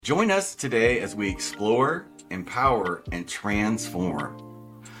Join us today as we explore, empower, and transform.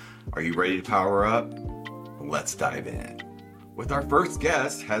 Are you ready to power up? Let's dive in. With our first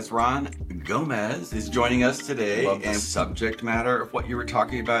guest, Hesron Gomez is joining us today, and subject matter of what you were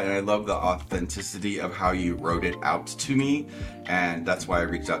talking about, and I love the authenticity of how you wrote it out to me, and that's why I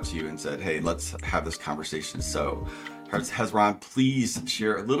reached out to you and said, hey, let's have this conversation. So, Hesron, please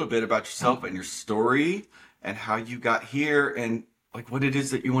share a little bit about yourself and your story and how you got here and like what it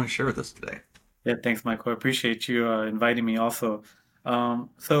is that you want to share with us today. Yeah, thanks, Michael. I appreciate you inviting me also. I'm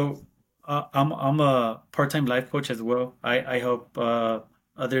a part-time life coach as well. I help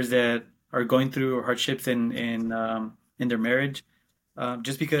others that are going through hardships in their marriage,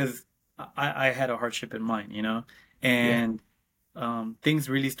 just because I had a hardship in mine, Yeah. and things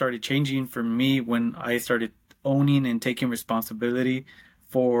really started changing for me when I started owning and taking responsibility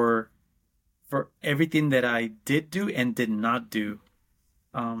for everything that I did do and did not do,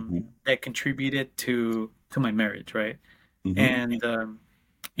 that contributed to my marriage, right? Mm-hmm. And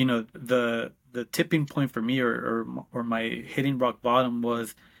the tipping point for me, or my hitting rock bottom,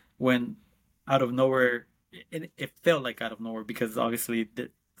 was when out of nowhere, it felt like out of nowhere, because obviously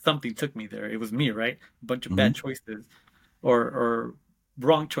something took me there. It was me, right? A bunch of Mm-hmm. bad choices, or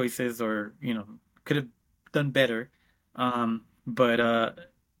wrong choices, or could have done better. But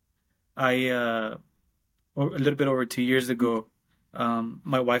I a little bit over 2 years ago,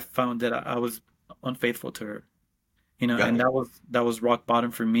 my wife found that I was unfaithful to her, Got and it. that was rock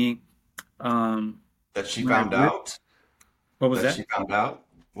bottom for me. Um, That she when I found out? what was That that? she found out?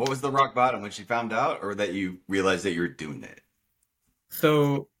 What was the rock bottom when she found out, or that you realized that you were doing it?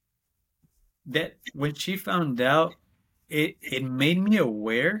 So that when she found out, it made me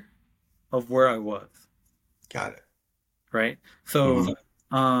aware of where I was, Got it. right? So,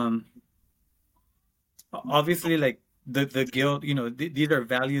 Mm-hmm. um, obviously, like the guilt, these are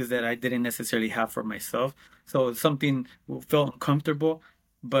values that I didn't necessarily have for myself. So something felt uncomfortable,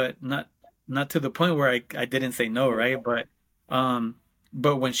 but not to the point where I didn't say no, right? Um,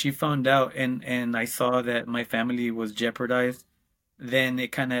 but when she found out, and I saw that my family was jeopardized, then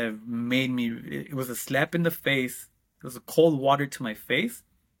it kind of made me. It was a slap in the face. It was a cold water to my face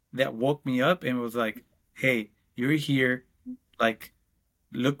that woke me up and was like, "Hey, you're here. Like,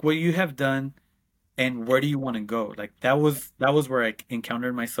 look what you have done, and where do you want to go?" Like that was where I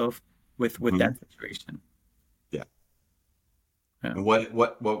encountered myself with Mm-hmm. that situation. Yeah. Yeah. And what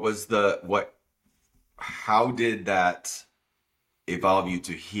was the what? How did that evolve you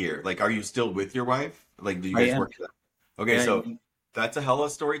to here? Like, are you still with your wife? Like, do you I guys am. work? Okay, Yeah, so that's a hella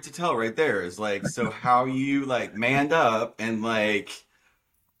story to tell right there. Is like, so how you like manned up and like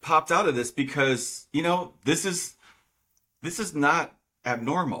popped out of this because this is not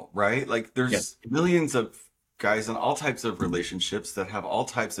abnormal, right? Like yeah, there's millions of guys in all types of relationships that have all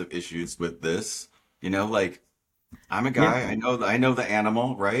types of issues with this. Like I'm a yeah, guy, I know the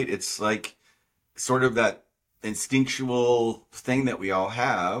animal, right? It's like sort of that instinctual thing that we all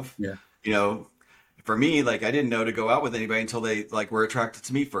have. yeah, You know, for me, like I didn't know to go out with anybody until they like were attracted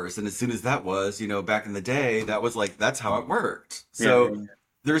to me first. And as soon as that was, back in the day, that was like that's how it worked. yeah, So yeah,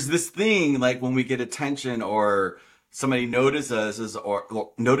 there's this thing like when we get attention or somebody notices us or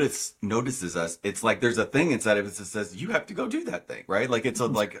well, notices us, it's like there's a thing inside of us that says you have to go do that thing, right? Like it's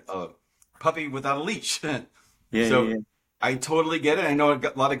like a puppy without a leash. yeah, So yeah, I totally get it. I know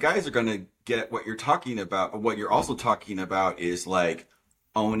a lot of guys are going to get what you're talking about. But what you're also talking about is like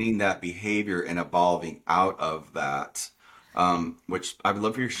owning that behavior and evolving out of that. Which I would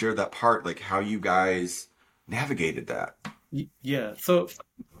love for you to share that part, like how you guys navigated that. yeah. So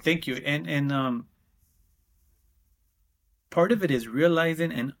thank you. And part of it is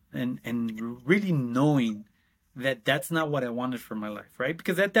realizing and really knowing that that's not what I wanted for my life, right?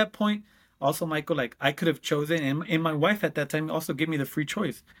 Because at that point, also, Michael, like I could have chosen, and my wife at that time also gave me the free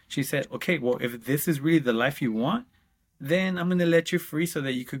choice. She said, "Okay, well, if this is really the life you want, then I'm gonna let you free so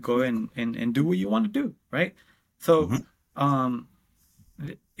that you could go and do what you want to do, right?" So, Hmm. um,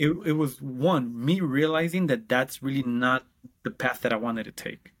 it was one, me realizing that that's really not the path that I wanted to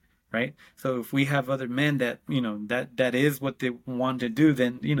take, right? So if we have other men that that is what they want to do,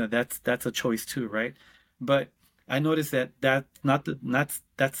 then that's a choice too, right? But I noticed that that's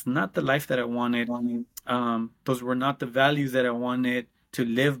not the life that I wanted. Those were not the values that I wanted to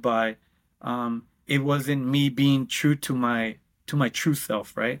live by. It wasn't me being true to my true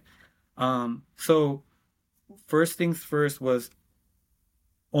self, right? So first things first was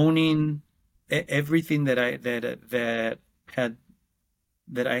owning everything that had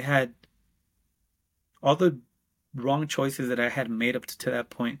that I had, all the wrong choices that I had made up to that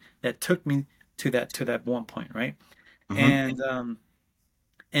point, that took me to that one point, right? Hmm. And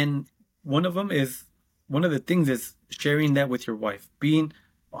And one of them is one of the things is sharing that with your wife, being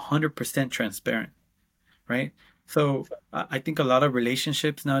 100% transparent, right? So I think a lot of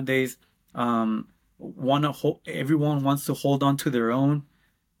relationships nowadays want to hold, everyone wants to hold on to their own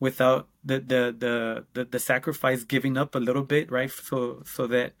without the sacrifice giving up a little bit, right? So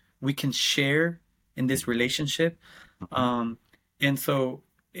that we can share in this relationship. Mhm. Um, and so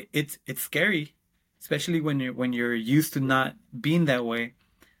it's scary, especially when you're used to not being that way.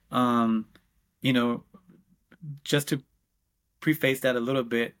 Um, you know, just to preface that a little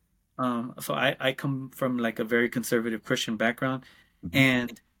bit, so I come from like a very conservative Christian background, Mhm.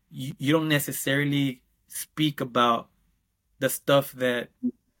 and you don't necessarily speak about the stuff that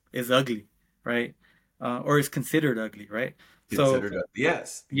is ugly, right? Or is considered ugly, right? So Considered a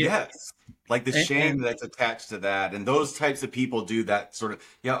yes, yeah, yes. Like the shame and that's attached to that, and those types of people do that sort of,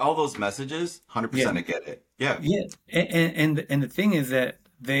 yeah, all those messages, yeah, 100% I get it. Yeah. yeah, and the thing is that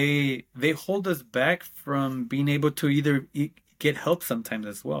they hold us back from being able to either get help sometimes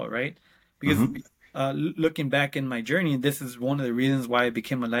as well, right? Because Hmm. looking back in my journey, this is one of the reasons why I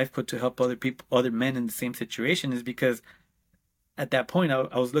became a life coach to help other people, other men in the same situation, is because at that point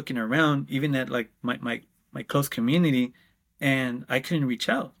I was looking around, even at like my close community, and I couldn't reach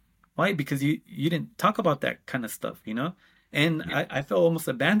out. Why? Because you didn't talk about that kind of stuff, you know? And Yeah. I felt almost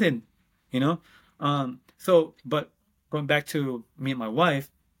abandoned, you know? So but going back to me and my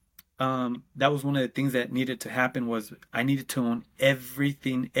wife, that was one of the things that needed to happen was I needed to own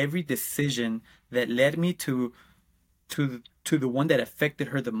everything, every decision that led me to the one that affected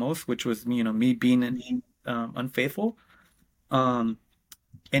her the most, which was me, me being unfaithful. Um,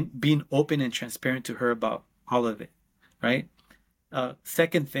 and being open and transparent to her about all of it, right?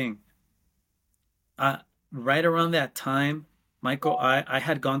 Second thing, uh, right around that time, Michael, I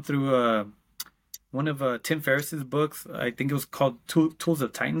had gone through one of Tim Ferriss's books. I think it was called Tools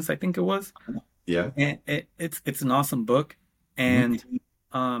of Titans. I think it was, Yeah. and it's an awesome book. Hmm.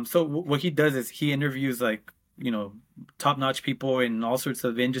 And so what he does is he interviews like top notch people in all sorts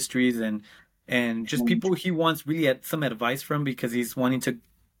of industries and just people he wants really some advice from because he's wanting to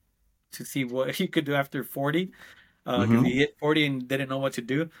see what he could do after 40 because he Hmm. hit 40 and didn't know what to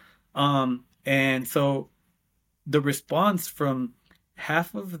do. And so the response from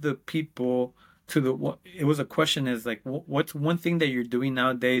half of the people to the what it was a question is like, what's one thing that you're doing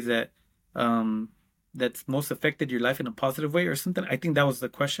nowadays that um, that's most affected your life in a positive way or something? I think that was the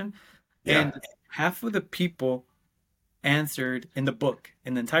question. Yeah. And half of the people answered in the book,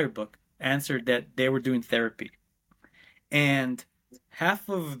 in the entire book, answered that they were doing therapy. And half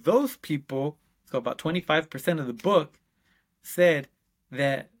of those people, so about 25% of the book, said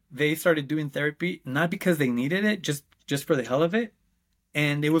that they started doing therapy not because they needed it, just for the hell of it,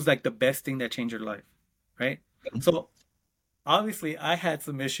 and it was like the best thing that changed their life, right? So obviously, I had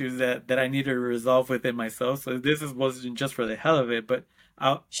some issues that I needed to resolve within myself. So wasn't just for the hell of it, but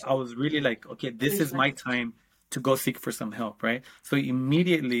I was really like, okay, this is my time to go seek for some help, right? So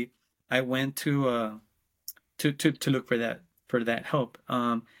immediately I went to look for that help.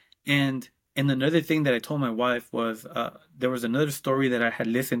 And another thing that I told my wife was there was another story that I had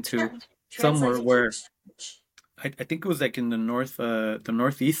listened to somewhere where I think it was like in the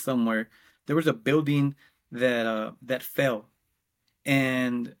northeast somewhere. There was a building that fell,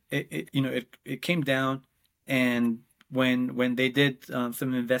 and it came down, and when they did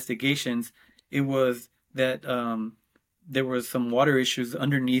some investigations, it was that there was some water issues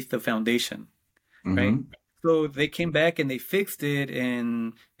underneath the foundation, right? Hmm. So they came back and they fixed it,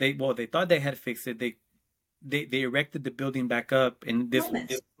 and they thought they had fixed it. They erected the building back up, and this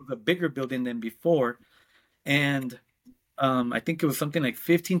was a bigger building than before. And I think it was something like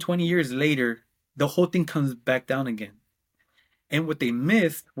 15, 20 years later, the whole thing comes back down again. And what they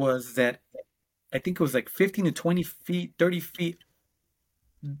missed was that I think it was like 15 to 20 feet, 30 feet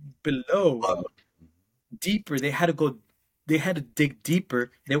below, deeper. They had to dig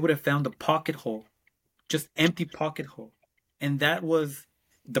deeper. They would have found a pocket hole, just empty pocket hole. And that was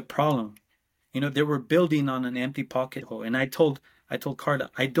the problem. They were building on an empty pocket hole. And I told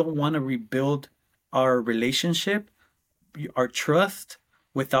Carla, I don't want to rebuild our relationship, our trust,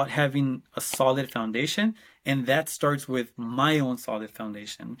 without having a solid foundation. And that starts with my own solid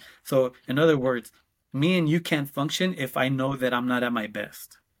foundation. So, in other words, me and you can't function if I know that I'm not at my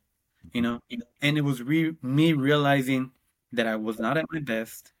best, you know? And it was me realizing that I was not at my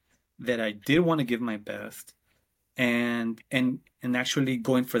best, that I did want to give my best, and actually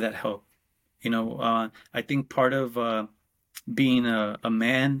going for that help. I think part of being a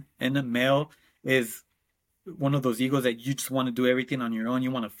man and a male is one of those egos that you just want to do everything on your own.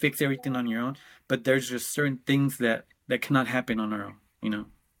 You want to fix everything on your own, but there's just certain things that cannot happen on our own.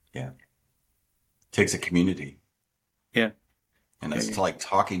 Yeah. Takes a community. Yeah, And yeah, it's yeah. like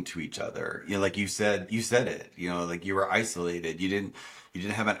talking to each other. Like you said it, like you were isolated. You didn't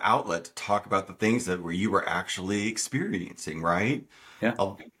have an outlet to talk about the things that were you were actually experiencing, right? Yeah.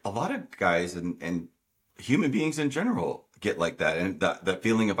 A, a lot of guys and human beings in general get like that, and that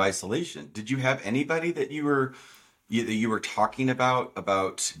feeling of isolation. Did you have anybody that that you were talking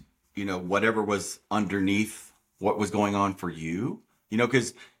about, whatever was underneath what was going on for you?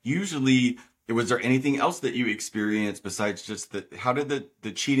 Because usually, was there anything else that you experienced besides just how did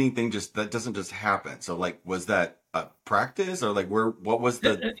the cheating thing that doesn't just happen? So like, was that a practice or like what was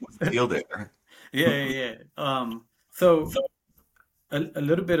the deal there? Yeah, yeah, yeah. So a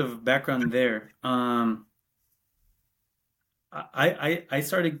little bit of background there. I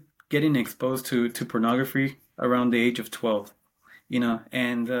started getting exposed to pornography around the age of 12,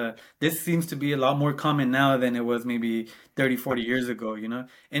 and this seems to be a lot more common now than it was maybe 30, 40 years ago,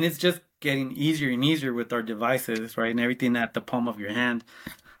 and it's just getting easier and easier with our devices, right? And everything at the palm of your hand.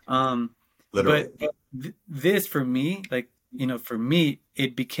 Um, Literally. but this for me, like, for me,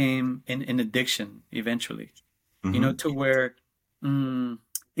 it became an addiction eventually, Hmm. to where mm,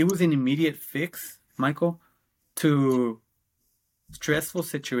 it was an immediate fix, Michael, to stressful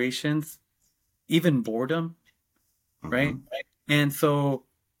situations, even boredom, right? Hmm. And so,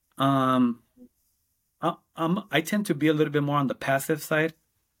 um, I tend to be a little bit more on the passive side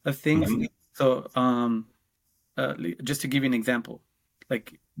of things. Hmm. So, just to give you an example,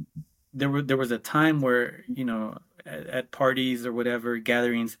 like there was a time where at parties or whatever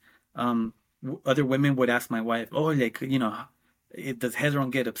gatherings, other women would ask my wife, "Oh, like does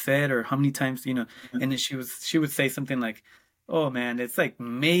Hezron get upset or how many times?" And then she would say something like, "Oh man, it's like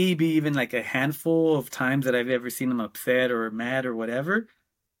maybe even like a handful of times that I've ever seen him upset or mad or whatever."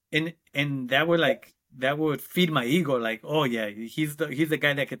 And that would feed my ego, like, oh yeah, he's the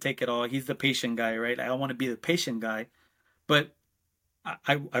guy that could take it all. He's the patient guy, right? I want to be the patient guy, but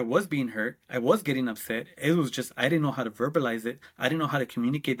I was being hurt. I was getting upset. It was just I didn't know how to verbalize it. I didn't know how to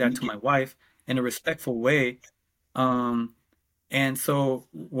communicate that to my wife in a respectful way. Um, and so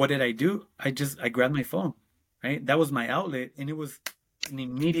what did I do? I grabbed my phone, right? That was my outlet, and an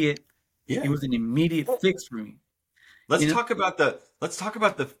immediate it Yeah. was an immediate fix for me. Let's You know, talk about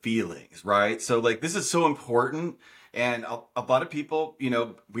the feelings, right? So like this is so important, and a lot of people,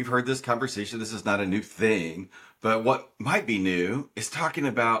 we've heard this conversation. This is not a new thing, but what might be new is talking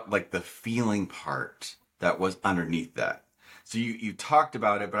about like the feeling part that was underneath that. So you talked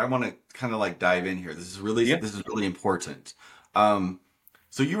about it, but I want to kind of like dive in here. yeah. This is really important. Um,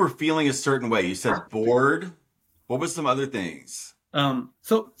 so you were feeling a certain way. You said bored. What was some other things?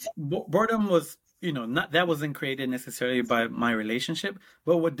 So boredom was, not that wasn't created necessarily by my relationship,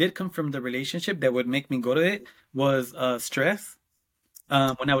 but what did come from the relationship that would make me go to it was stress.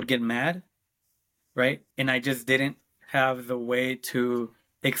 When I would get mad, right? And I just didn't have the way to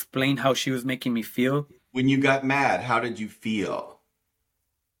explain how she was making me feel. When you got mad, how did you feel?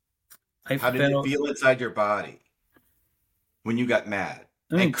 I How did it felt, feel inside your body when you got mad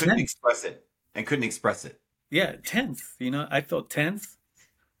I and mean, couldn't tense. express it? And couldn't express it, Yeah, tense. I felt tense,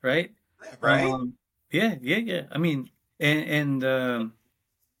 right? right? Yeah, yeah, yeah. I mean, and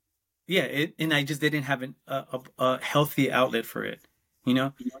yeah, and I just didn't have a healthy outlet for it. You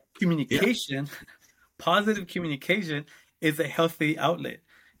know, Yeah. communication, positive communication is a healthy outlet.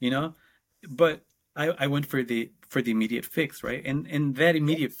 You know, but I went for the immediate fix, right? And that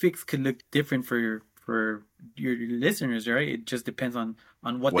immediate fix could look different for your listeners, right? It just depends on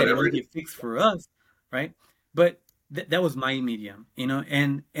what that Whatever it is. immediate fix for us, right? But that was my medium,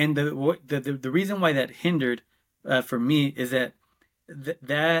 and the reason why that hindered for me is that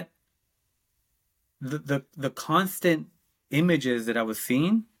that the constant images that I was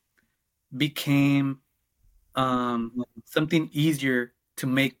seeing became something easier to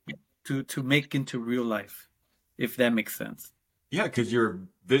make into real life, if that makes sense. Yeah, because you're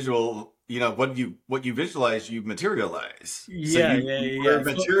visual, what you visualize, you materialize. So Yeah, you yeah, were yeah.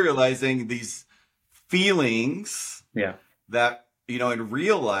 So materializing these feelings yeah, that, in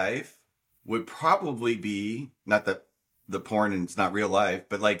real life would probably be not that the porn and it's not real life,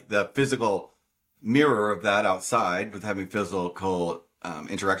 but like the physical mirror of that outside with having physical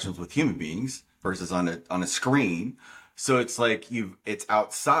interactions with human beings versus on a screen. So it's like it's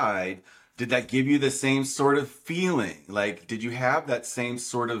outside. Did that give you the same sort of feeling? Like, did you have that same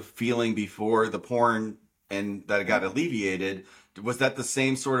sort of feeling before the porn and that it got alleviated? Was that the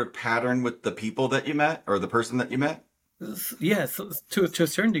same sort of pattern with the people that you met or the person that you met? yeah. So to a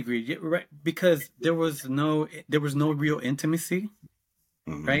certain degree, yeah, right? Because there was no real intimacy,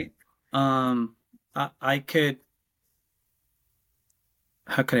 Hmm. right? Um, I could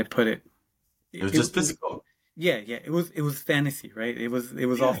how can I put it? It was It just was, physical. yeah, yeah, it was fantasy, right? It was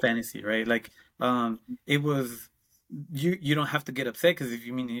all Yeah. fantasy, right? Like, it was, you don't have to get upset, because if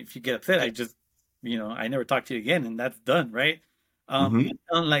you get upset, I never talk to you again, and that's done, right? Hmm.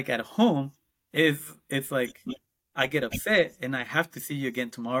 Unlike at home, it's like I get upset and I have to see you again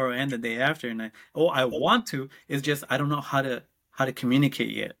tomorrow and the day after, and I want to, it's just I don't know how to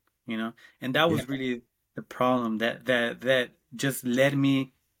communicate yet, you know? And that Yeah. was really the problem, that just led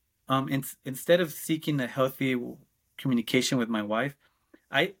me, instead of seeking a healthy communication with my wife,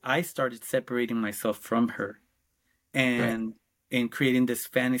 I started separating myself from her, Okay. and creating this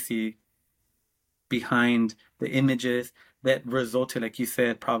fantasy behind the images that resulted, like you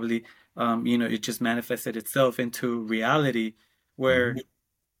said, probably, it just manifested itself into reality, where Hmm.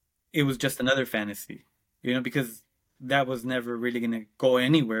 it was just another fantasy, because that was never really going to go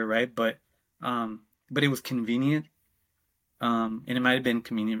anywhere, right? But it was convenient, and it might have been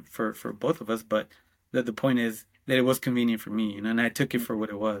convenient for both of us, but the point is that it was convenient for me, and I took it for what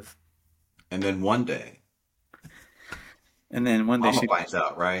it was. And then one day, And then one day Mama she, finds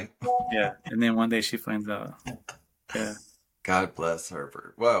out, right? yeah, and then one day she finds out. Yeah, God bless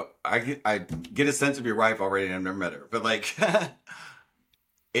her. Well, I get a sense of your wife already, and I've never met her, but like,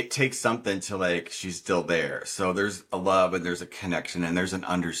 it takes something to like she's still there. So there's a love and there's a connection and there's an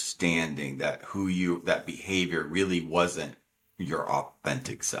understanding that that behavior really wasn't your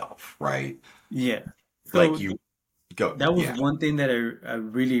authentic self, right? yeah. Like So you go, that was yeah, one thing that I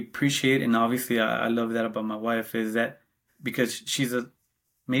really appreciate, and obviously I love that about my wife, is that because she's a,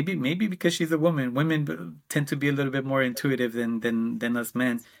 maybe because she's a woman, women tend to be a little bit more intuitive than us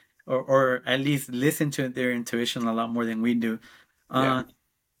men, or at least listen to their intuition a lot more than we do. yeah,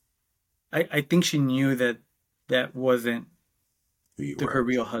 Uh, I think she knew that that wasn't who you her were.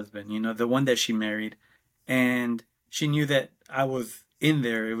 real husband, the one that she married, and she knew that I was in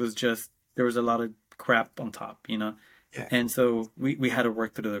there. It was just there was a lot of crap on top. Yeah. And so we had to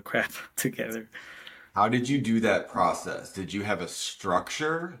work through the crap together. How did you do that process? Did you have a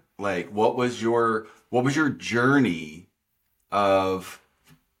structure? Like what was your journey of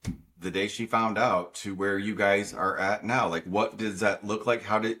the day she found out to where you guys are at now? Like, what does that look like?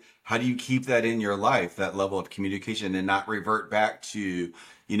 How do you keep that in your life, that level of communication, and not revert back to,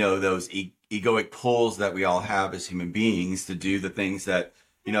 those egoic pulls that we all have as human beings to do the things that,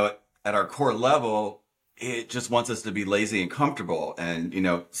 at our core level, it just wants us to be lazy and comfortable and,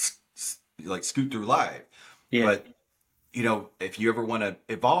 like scoot through life. Yeah, But if you ever want to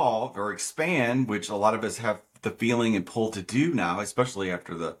evolve or expand, which a lot of us have the feeling and pull to do now, especially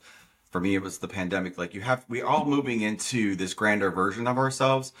after for me, it was the pandemic. Like we're all moving into this grander version of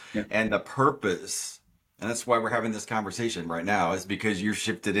ourselves, yeah, and the purpose, and that's why we're having this conversation right now, is because you're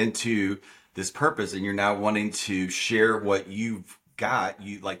shifted into this purpose, and you're now wanting to share what you've got.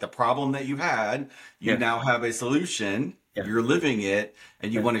 You like the problem that you had, you yeah, now have a solution. yeah, You're living it,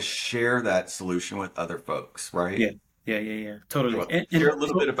 and you yeah, want to share that solution with other folks, right? yeah, yeah, yeah, yeah. Totally. Well, And share a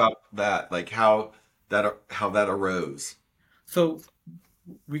little bit about that, like how that arose. so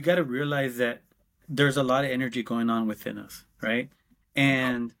we got to realize that there's a lot of energy going on within us, right?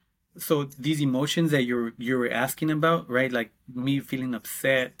 And so these emotions that you were asking about, right? Like me feeling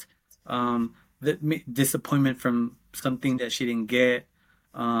upset, disappointment from something that she didn't get,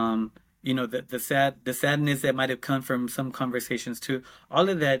 the sadness that might have come from some conversations too. All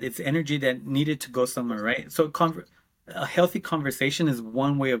of that, it's energy that needed to go somewhere, right? So a healthy conversation is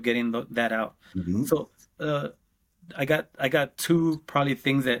one way of getting that out. Hmm. So uh, I got two probably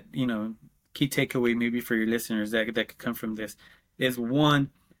things that, key takeaway maybe for your listeners that could come from this is one,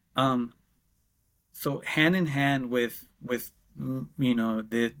 um so hand in hand with this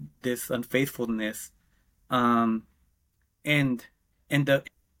unfaithfulness, um and and the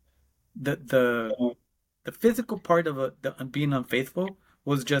the physical part of being unfaithful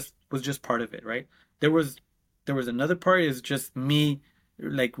was just part of it, right? There was another part is just me,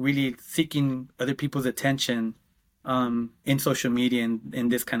 like, really seeking other people's attention, in social media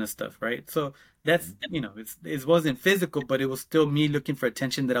and this kind of stuff, right? So that's, it wasn't physical, but it was still me looking for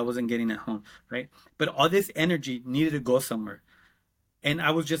attention that I wasn't getting at home, right? But all this energy needed to go somewhere, and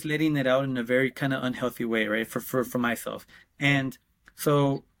I was just letting it out in a very kind of unhealthy way, right? For myself. And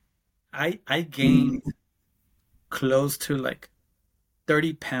so I gained close to like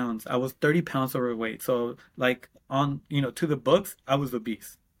 30 pounds. I was 30 pounds overweight. So, like, to the books, I was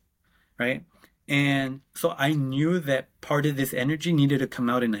obese, right? And so I knew that part of this energy needed to come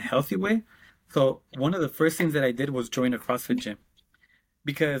out in a healthy way. So one of the first things that I did was join a CrossFit gym,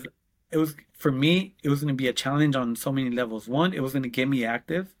 because for me, it was going to be a challenge on so many levels. One, it was going to get me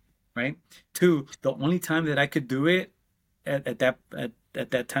active, right? Two, the only time that I could do it at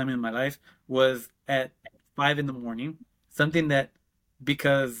at that time in my life was at 5 in the morning. Something that,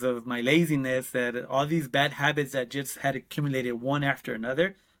 because of my laziness, that all these bad habits that just had accumulated one after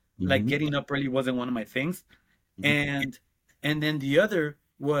another, like Hmm. getting up early wasn't one of my things. Hmm. And then the other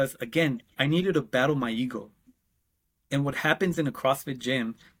was, again, I needed to battle my ego. And what happens in a CrossFit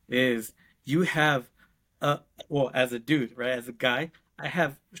gym is you have well, as a dude, right? As a guy, I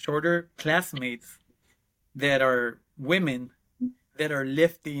have shorter classmates that are women that are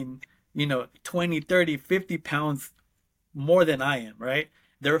lifting, 20, 30, 50 pounds more than I am, right?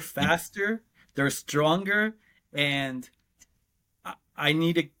 They're faster, they're stronger, and I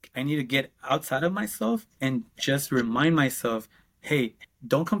need to get outside of myself and just remind myself, hey,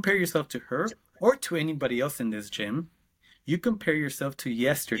 don't compare yourself to her or to anybody else in this gym. You compare yourself to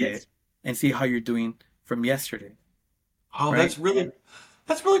yesterday Yes. and see how you're doing from yesterday, Oh, right? that's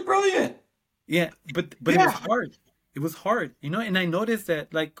really brilliant. Yeah, but it was Yeah. hard. It was hard, and I noticed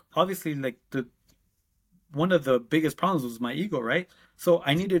that, like, obviously, like, the one of the biggest problems was my ego, right? So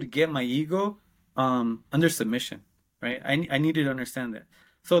I needed to get my ego under submission, right? I needed to understand that.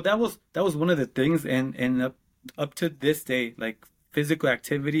 So that was one of the things, and up to this day, like, physical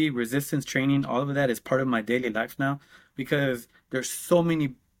activity, resistance training, all of that is part of my daily life now, because there's so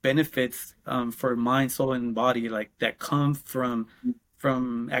many benefits for mind, soul, and body, like, that come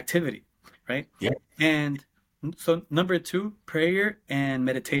from activity, right? Yeah. And so number two, prayer and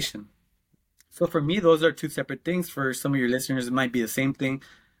meditation. So for me, those are two separate things. For some of your listeners, it might be the same thing.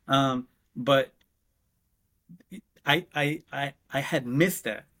 But I had missed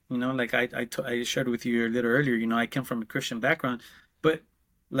that. Like, I shared with you a little earlier. I come from a Christian background, but,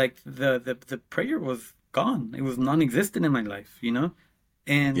 like, the prayer was gone. It was non-existent in my life.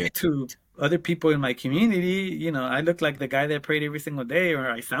 And Yeah. to other people in my community, I looked like the guy that prayed every single day, or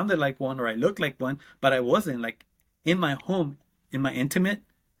I sounded like one, or I looked like one, but I wasn't. Like, in my home, in my intimate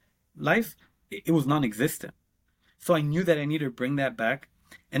life, it was non-existent. So I knew that I needed to bring that back.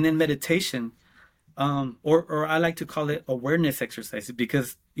 And then meditation, or I like to call it awareness exercises,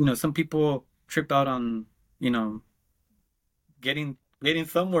 because some people trip out on you know getting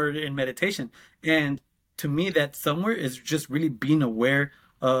somewhere in meditation. And to me, that somewhere is just really being aware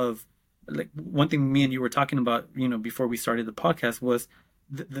of, like, one thing me and you were talking about, before we started the podcast, was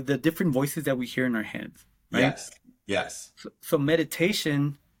the different voices that we hear in our heads, right? Yes. Yes. So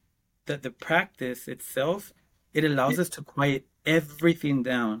meditation, that the practice itself, it allows us to quiet everything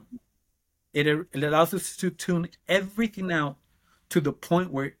down. It allows us to tune everything out to the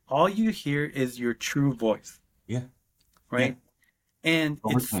point where all you hear is your true voice, Yeah. Yeah. right? And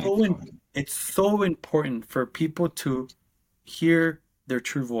Overtime. it's so important for people to hear their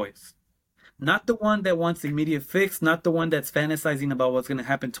true voice. Not the one that wants immediate fix, not the one that's fantasizing about what's going to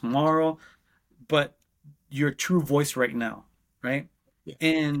happen tomorrow, but your true voice right now, right? Yeah.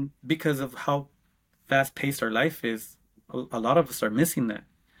 And because of how fast paced our life is, a lot of us are missing that,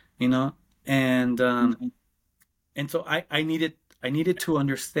 you know. And so I needed to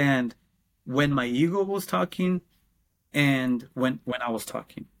understand when my ego was talking and when I was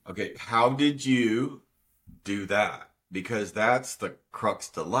talking. Okay. How did you do that? Because that's the crux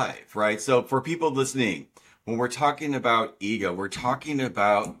to life, right? So for people listening, when we're talking about ego, we're talking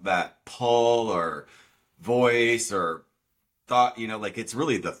about that pull or voice or thought, like it's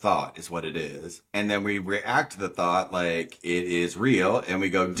really the thought is what it is. And then we react to the thought like it is real and we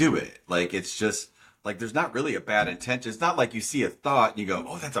go do it. Like it's just like there's not really a bad intention. It's not like you see a thought and you go,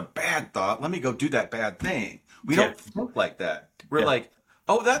 oh, that's a bad thought. Let me go do that bad thing. We Yeah, don't think like that. We're yeah, like,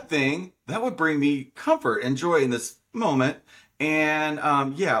 oh, that thing, that would bring me comfort and joy in this moment. And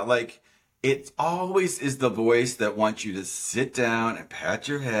yeah, like it always is the voice that wants you to sit down and pat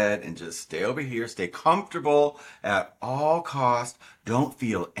your head and just stay over here, stay comfortable at all cost. Don't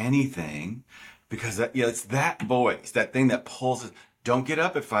feel anything because it's that voice, that thing that pulls us. Don't get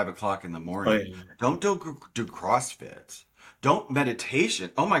up at 5 o'clock in the oh morning. yeah, Don't do CrossFit. Don't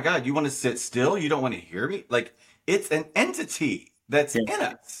meditation. Oh my God, you want to sit still? You don't want to hear me? Like it's an entity that's yeah, in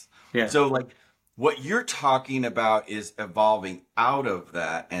us. yeah, So like what you're talking about is evolving out of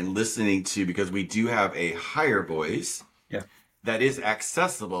that and listening to, because we do have a higher voice yeah, that is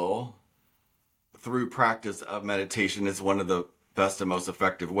accessible through practice of meditation. Is one of the best and most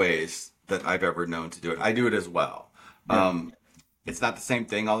effective ways that I've ever known to do it. I do it as well. yeah, It's not the same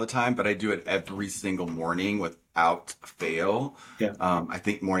thing all the time, but I do it every single morning without fail. yeah, I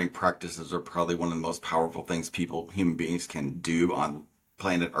think morning practices are probably one of the most powerful things human beings can do on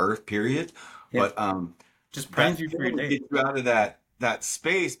planet Earth, period. yeah. But Just primes that you for your really day. gets you out of that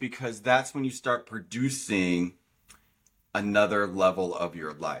space, because that's when you start producing another level of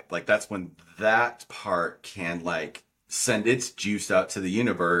your life. Like that's when that part can like send its juice out to the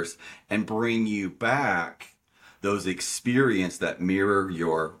universe and bring you back those experience that mirror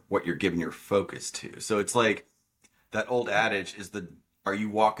your what you're giving your focus to. So it's like that old adage is the are you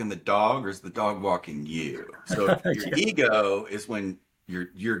walking the dog or is the dog walking you? So your Yeah. ego is when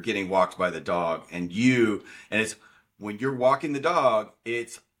you're getting walked by the dog and it's when you're walking the dog,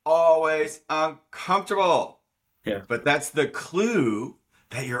 it's always uncomfortable. Yeah. But that's the clue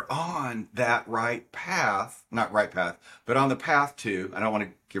that you're on that right path, not right path, but on the path to, I don't want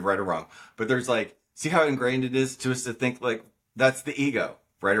to give right or wrong, but there's like, see how ingrained it is to us to think like that's the ego,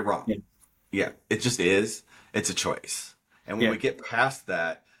 right or wrong. Yeah. Yeah, it just is. It's a choice. And when Yeah. we get past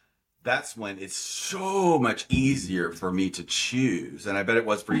that, that's when it's so much easier for me to choose. And I bet it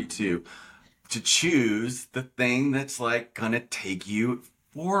was for you too, to choose the thing that's like gonna take you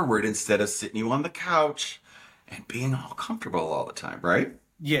forward instead of sitting you on the couch and being all comfortable all the time, right?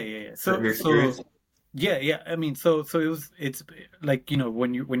 Yeah. Yeah. Yeah. From your experience? Yeah, yeah. I mean, so it's like,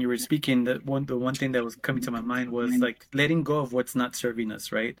 when you were speaking, the one thing that was coming to my mind was like letting go of what's not serving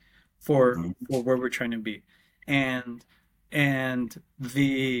us, right? For Mhm. for where we're trying to be. And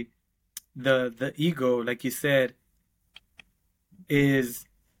the ego, like you said, is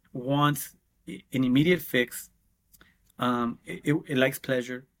wants an immediate fix. It likes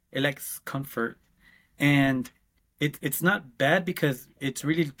pleasure, it likes comfort, and it's not bad because it's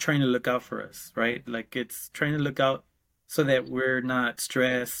really trying to look out for us, right? Like it's trying to look out so that we're not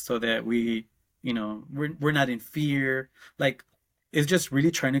stressed, so that we're not in fear. Like it's just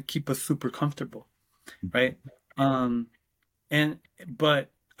really trying to keep us super comfortable, right? Um, and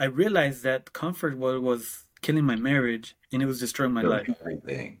but I realized that comfort was killing my marriage and it was destroying my So life.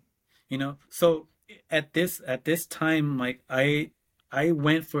 everything. So at this time, like I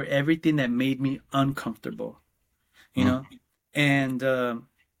went for everything that made me uncomfortable, you Mm. know, and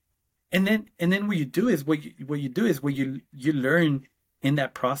and then what you learn in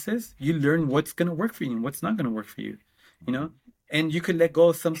that process. You learn what's gonna work for you and what's not gonna work for you, you know. And you could let go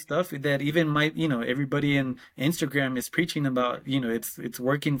of some stuff that even might, everybody in Instagram is preaching about, it's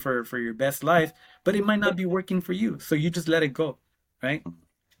working for your best life, but it might not be working for you. So you just let it go, right?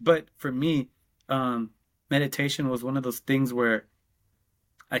 But for me, um, meditation was one of those things where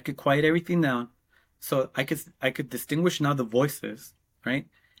I could quiet everything down, so I could distinguish now the voices, right?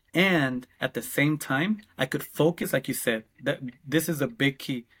 And at the same time, I could focus, like you said, that this is a big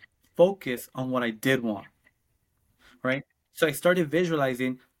key. Focus on what I did want, right? So I started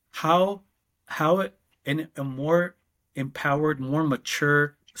visualizing how in a more empowered, more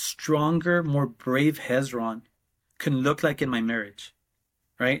mature, stronger, more brave Hezron can look like in my marriage,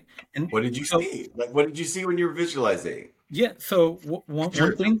 right? And What did you so see? Like, what did you see when you were visualizing? yeah, so one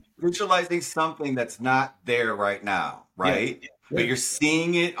You're thing, visualizing something that's not there right now, yeah, right? But yeah, you're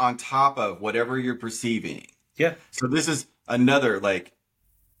seeing it on top of whatever you're perceiving. yeah, So this is another like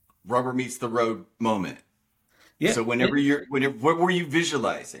rubber meets the road moment. yeah. So what were you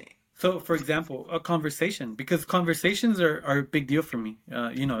visualizing? So, for example, a conversation, because conversations are a big deal for me.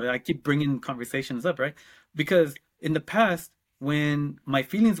 I keep bringing conversations up, right? Because in the past, when my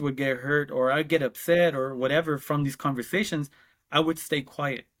feelings would get hurt or I'd get upset or whatever from these conversations, I would stay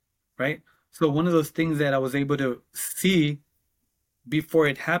quiet, right? So, one of those things that I was able to see before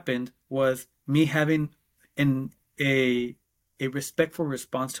it happened was me having an a respectful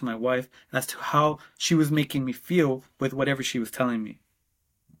response to my wife as to how she was making me feel with whatever she was telling me,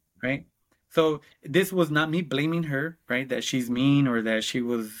 right? So this was not me blaming her, right? That she's mean or that she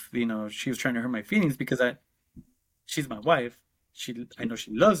was trying to hurt my feelings because she's my wife. I know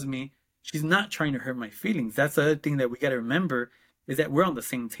she loves me. She's not trying to hurt my feelings. That's the other thing that we got to remember is that we're on the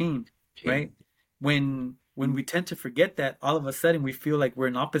same team, Okay. right? When we tend to forget that, all of a sudden we feel like we're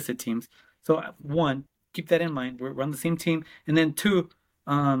in opposite teams. So one, keep that in mind. We're on the same team, and then two,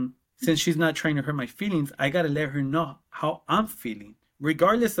 since she's not trying to hurt my feelings, I got to let her know how I'm feeling,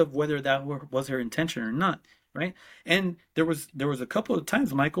 regardless of whether that was her intention or not, right? And there was a couple of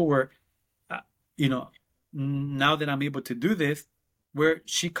times, Michael, where uh, you know, now that I'm able to do this, where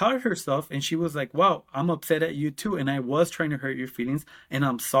she caught herself and she was like, "Wow, I'm upset at you too, and I was trying to hurt your feelings, and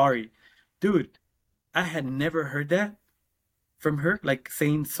I'm sorry." Dude, I had never heard that from her, like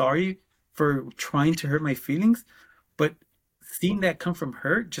saying sorry for trying to hurt my feelings, but seeing that come from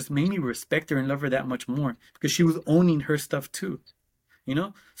her just made me respect her and love her that much more because she was owning her stuff too.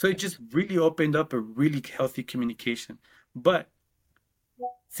 So it just really opened up a really healthy communication. But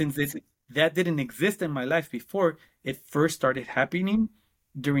since that didn't exist in my life before, it first started happening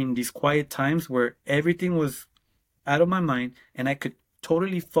during these quiet times where everything was out of my mind and I could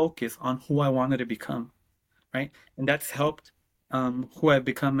totally focus on who I wanted to become, right? And that's helped who I've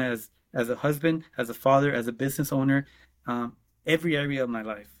become as a husband, as a father, as a business owner, um, every area of my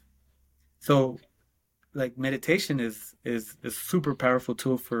life. So like meditation is a super powerful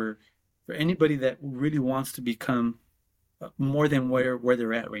tool for anybody that really wants to become more than where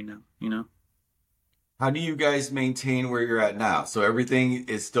they're at right now, you know? How do you guys maintain where you're at now? So everything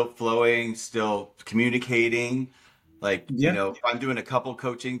is still flowing, still communicating. Like, Yeah. if I'm doing a couple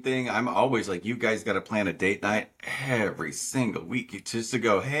coaching thing, I'm always like, you guys got to plan a date night every single week just to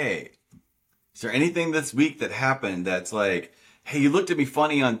go, hey, is there anything this week that happened that's like, hey, you looked at me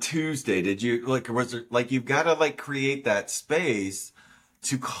funny on Tuesday. Did you like, or was there like, you've got to like create that space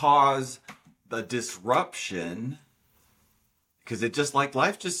to cause the disruption because it just like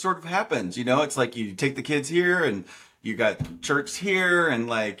life just sort of happens, it's like you take the kids here and you got church here and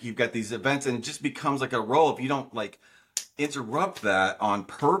like you've got these events and it just becomes like a role. If you don't like interrupt that on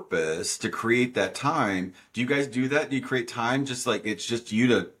purpose to create that time, do you guys do that? Do you create time just like it's just you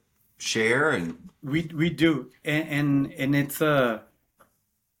to share and We do. And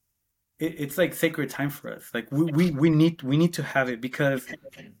it's like sacred time for us. Like we need to have it because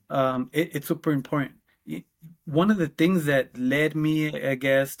it's super important. One of the things that led me, I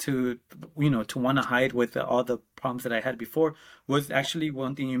guess, to to want to hide with all the problems that I had before was actually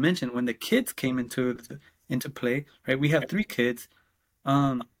one thing you mentioned when the kids came into play, right? We have three kids.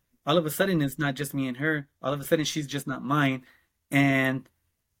 Um, all of a sudden, it's not just me and her. All of a sudden, she's just not mine. And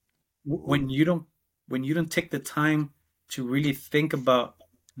when you don't take the time to really think about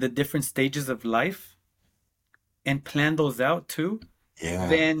the different stages of life and plan those out too, yeah,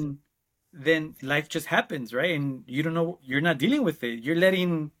 then life just happens, right? And you don't know, you're not dealing with it.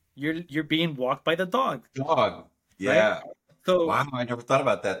 You're being walked by the dog, dog. right? Yeah. So Wow, I never thought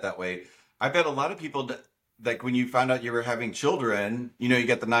about that way. I bet a lot of people that, like when you found out you were having children, you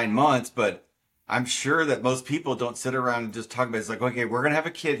got the 9 months, but I'm sure that most people don't sit around and just talk about it. It's like, okay, we're gonna have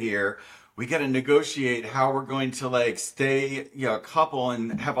a kid here. We got to negotiate how we're going to like stay, a couple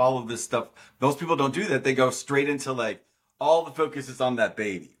and have all of this stuff. Most people don't do that. They go straight into like all the focus is on that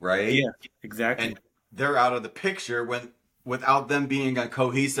baby, right? yeah, exactly. And they're out of the picture when without them being a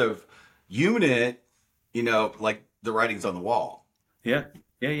cohesive unit, like the writing's on the wall. Yeah,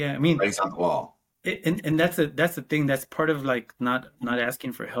 yeah, yeah. I mean, Writing's on the wall. and that's the thing. That's part of like not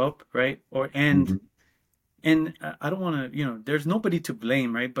asking for help, right? Or Mhm. and I don't want to, there's nobody to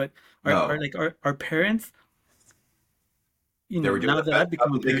blame, right? But our No, like our parents, they were doing now the that best I've job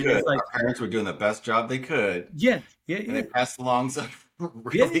become a that they parent, could. it's like, Our parents were doing the best job they could, yeah, yeah, and they yeah. passed along some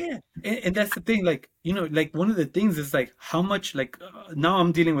Yeah, really. yeah, yeah. And that's the thing, like, like one of the things is like how much like now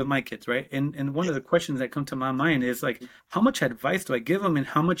I'm dealing with my kids, right? And one Yeah, of the questions that come to my mind is like how much advice do I give them and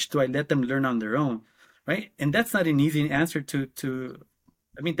how much do I let them learn on their own, right? And that's not an easy answer to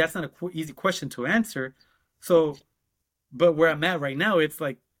I mean, that's not a easy question to answer. So, but where I'm at right now, it's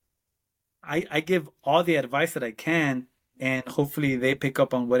like I give all the advice that I can and hopefully they pick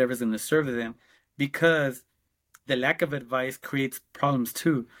up on whatever's going to serve them because the lack of advice creates problems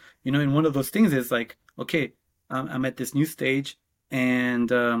too. And one of those things is like, okay, I'm at this new stage, and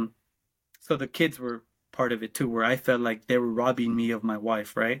so the kids were part of it too, where I felt like they were robbing me of my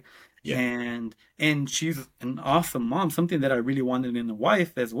wife, right? yeah, And she's an awesome mom, something that I really wanted in a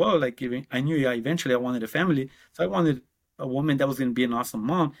wife as well. Like even I knew, yeah, eventually I wanted a family, so I wanted a woman that was going to be an awesome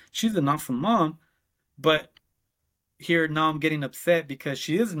mom. She's an awesome mom, but here now I'm getting upset because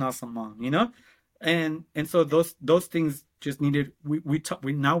she is an awesome mom. And so those things just needed we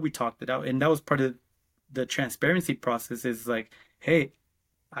talked it out, and that was part of the transparency process. Is like, hey,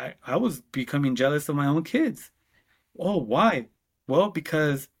 I was becoming jealous of my own kids. Oh, why? Well,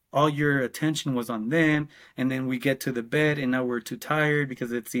 because all your attention was on them, and then we get to the bed, and now we're too tired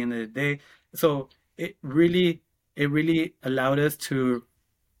because it's the end of the day. So it really allowed us to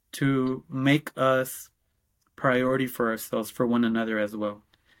make us priority for ourselves, for one another as well.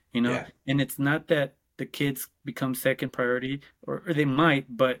 yeah, And it's not that the kids become second priority, or they might,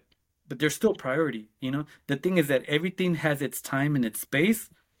 but they're still priority. The thing is that everything has its time and its space.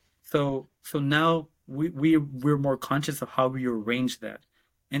 So now we're more conscious of how we arrange that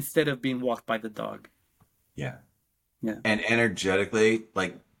instead of being walked by the dog. yeah. Yeah. And energetically,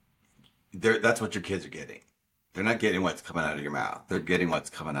 like that's what your kids are getting. They're not getting what's coming out of your mouth. They're getting what's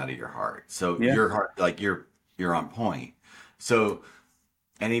coming out of your heart. So Yeah. your heart, like you're on point. So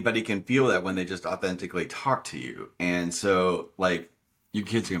anybody can feel that when they just authentically talk to you. And so like your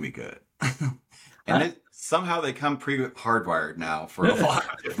kids are gonna be good. And I, it somehow they come pre-hardwired now for a lot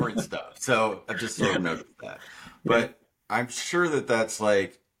of different stuff. So I've just sort yeah. of noticed that. Yeah. But I'm sure that that's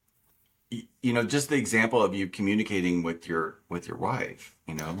like just the example of you communicating with your wife,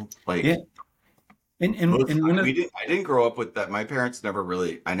 Yeah. like Most and one we of didn't. I didn't grow up with that. My parents never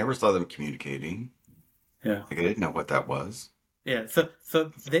really. I never saw them communicating. yeah. Like I didn't know what that was. Yeah, so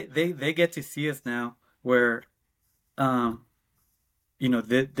they get to see us now where um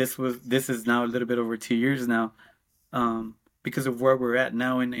this is now a little bit over 2 years now, because of where we're at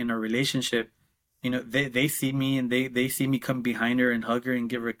now in our relationship. They see me and they see me come behind her and hug her and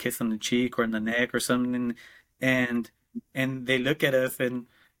give her a kiss on the cheek or on the neck or something, and and they look at us and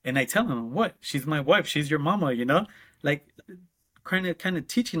I tell them, what, she's my wife, she's your mama, like kind of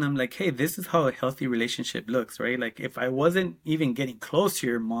teaching them like, hey, this is how a healthy relationship looks, right? Like if I wasn't even getting close to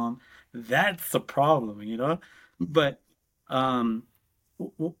your mom, that's a problem. But um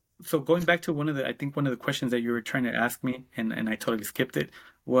so going back to I think one of the questions that you were trying to ask me, and I totally skipped it,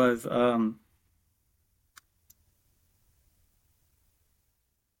 was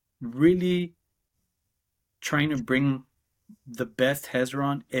really trying to bring the best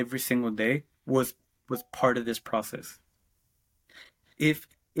Hezron every single day was part of this process. If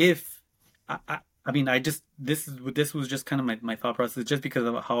I mean, I just this was just kind of my thought process, just because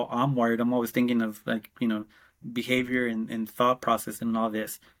of how I'm wired. I'm always thinking of, like, behavior and thought process and all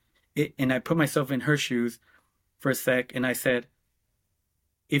this. And I put myself in her shoes for a sec, and I said,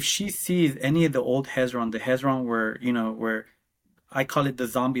 if she sees any of the old Hezron, the Hezron where I call it the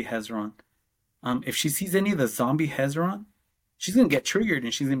zombie Hezron, if she sees any of the zombie Hezron, she's gonna get triggered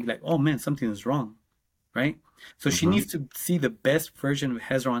and she's gonna be like, oh man, something is wrong, right? So she Hmm. needs to see the best version of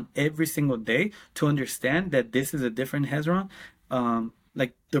Hezron every single day to understand that this is a different Hezron,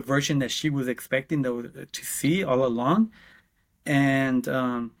 like the version that she was expecting to see all along. And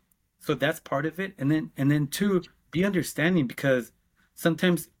so that's part of it. And then two, be understanding, because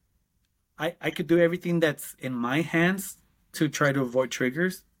sometimes I could do everything that's in my hands to try to avoid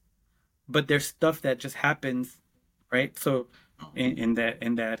triggers, but there's stuff that just happens, right? So in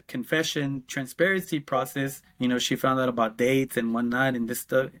that confession transparency process, she found out about dates and whatnot and this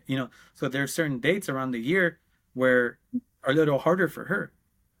stuff, so there are certain dates around the year where are a little harder for her,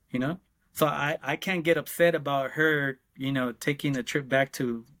 you know so I can't get upset about her, taking a trip back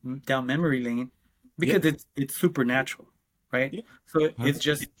to down memory lane, Yeah. because it's supernatural, right? Yeah. So it's 100%.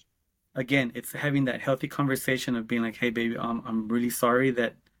 just, again, it's having that healthy conversation of being like, hey baby, I'm really sorry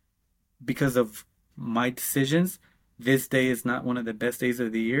that because of my decisions, this day is not one of the best days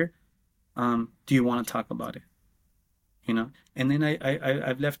of the year. Do you want to talk about it? And then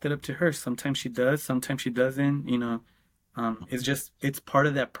I've left it up to her. Sometimes she does, sometimes she doesn't. It's part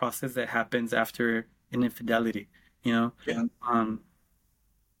of that process that happens after an infidelity. You know, Yeah. um,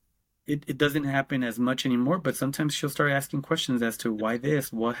 it doesn't happen as much anymore, but sometimes she'll start asking questions as to why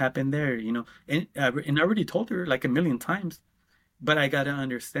this, what happened there. And I already told her like a million times, but I gotta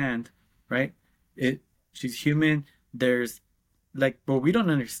understand, right? It She's human. There's, like, what we don't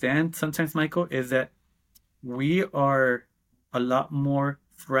understand sometimes, Michael, is that we are a lot more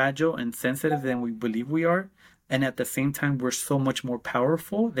fragile and sensitive than we believe we are, and at the same time we're so much more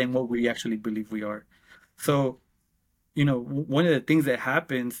powerful than what we actually believe we are. So, one of the things that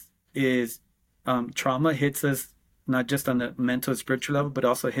happens is, trauma hits us not just on the mental and spiritual level, but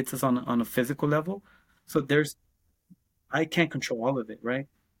also hits us on a physical level. So I can't control all of it, right?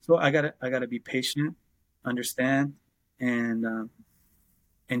 So I gotta be patient, understand, and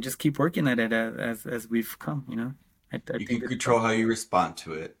just keep working at it as we've come. I You think can that, control how you respond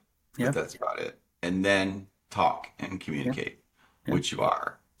to it, but yeah, that's about it. And then talk and yeah, communicate, yeah, which you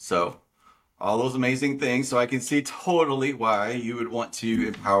are. So, all those amazing things. So, I can see totally why you would want to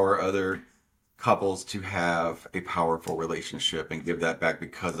empower other couples to have a powerful relationship and give that back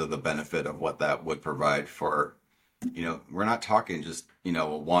because of the benefit of what that would provide for, we're not talking just,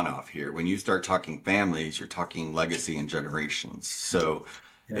 a one off here. When you start talking families, you're talking legacy and generations. So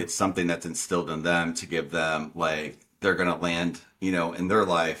yeah, it's something that's instilled in them to give them, like, they're going to land, in their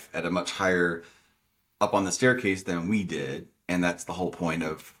life at a much higher up on the staircase than we did. And that's the whole point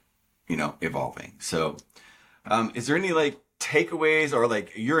of, evolving. So, is there any like takeaways, or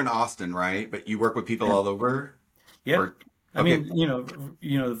like, you're in Austin, right? But you work with people yeah. all over? Yeah. Or, I okay. mean,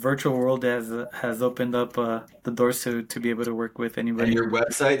 the virtual world has opened up the doors to be able to work with And anybody. your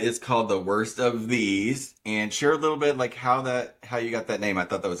website is called The Worst of These. And share a little bit like how you got that name. I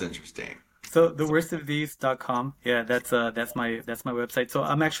thought that was interesting. So theworstofthese.com. Yeah, that's my website. So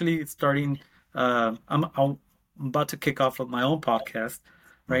I'm actually starting. I'm about to kick off of my own podcast,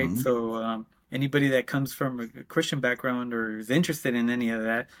 right? Hmm. So anybody that comes from a Christian background or is interested in any of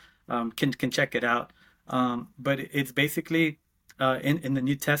that, can check it out. But it's basically, in the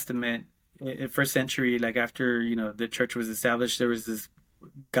New Testament, in first century, like after the church was established, there was this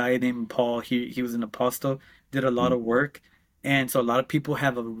guy named Paul. He was an apostle, did a lot of work, and so a lot of people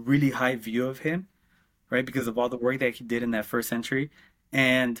have a really high view of him. right? Because of all the work that he did in that first century.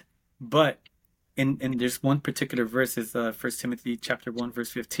 And but in there's one particular verse is First Timothy chapter 1 verse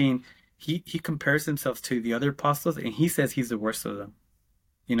 15. He compares himself to the other apostles, and he says he's the worst of them.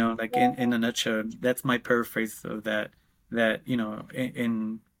 Like in a nutshell, that's my paraphrase of that. That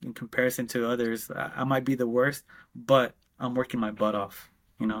in comparison to others, I might be the worst, but I'm working my butt off.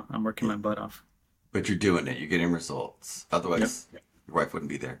 I'm working my butt off. But you're doing it. You're getting results. Yep. Otherwise, your wife wouldn't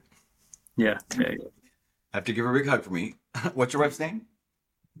be there. Yeah. Yeah. I have to give her a big hug for me. What's your wife's name?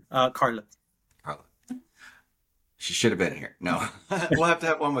 Carla. Carla. She should have been here. No, we'll have to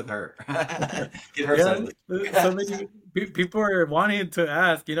have one with her. Get her Yeah. side. So many people are wanting to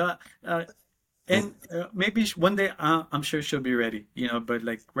ask. And maybe one day I'm sure she'll be ready. But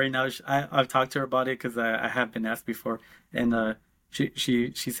like right now, I've talked to her about it because I have been asked before, and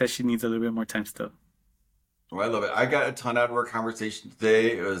she says she needs a little bit more time still. Well, I love it. I got a ton out of our conversation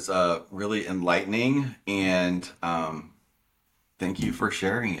today. It was really enlightening, and thank you for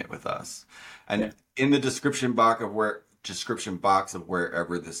sharing it with us. Yeah. And in the description box of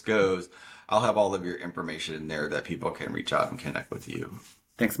wherever this goes, I'll have all of your information in there that people can reach out and connect with you.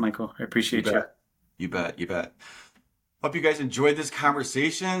 Thanks, Michael. I appreciate you. You bet. You bet. Hope you guys enjoyed this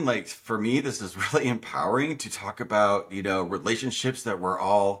conversation. Like for me, this is really empowering to talk about, relationships that we're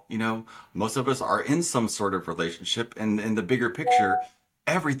all, most of us are in some sort of relationship. And in the bigger picture,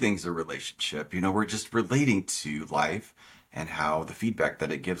 everything's a relationship. We're just relating to life and how the feedback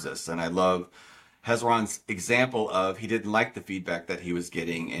that it gives us. And I love Hesron's example of he didn't like the feedback that he was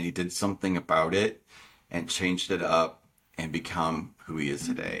getting and he did something about it and changed it up and become who he is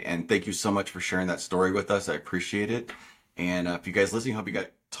today. And thank you so much for sharing that story with us. I appreciate it. And if you guys listening, hope you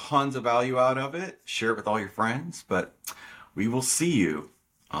got tons of value out of it. Share it with all your friends. But we will see you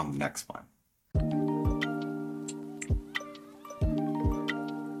on the next one.